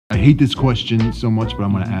hate this question so much, but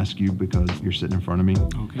I'm going to ask you because you're sitting in front of me.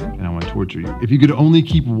 Okay. And I want to torture you. If you could only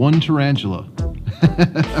keep one tarantula,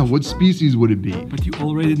 what species would it be? But you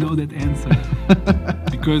already know that answer.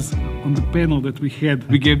 Because on the panel that we had,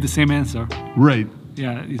 we gave the same answer. Right.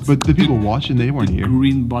 Yeah, it's But the people watching, they weren't here.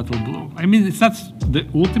 green bottle blue. I mean, it's not the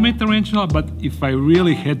ultimate tarantula, but if I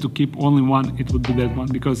really had to keep only one, it would be that one.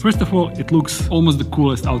 Because first of all, it looks almost the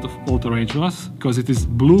coolest out of all tarantulas, because it is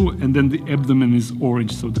blue and then the abdomen is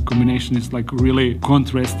orange. So the combination is like really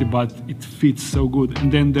contrasty, but it fits so good.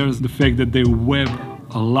 And then there's the fact that they web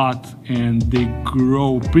a lot and they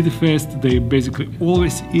grow pretty fast. They basically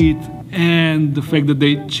always eat, and the fact that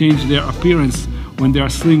they change their appearance when they are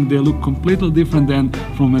sling, they look completely different than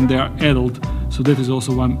from when they are adult. So that is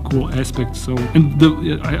also one cool aspect. So, and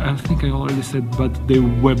I think I already said, but they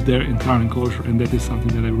web their entire enclosure, and that is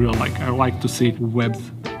something that I really like. I like to see webbed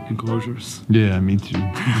enclosures. Yeah, me too.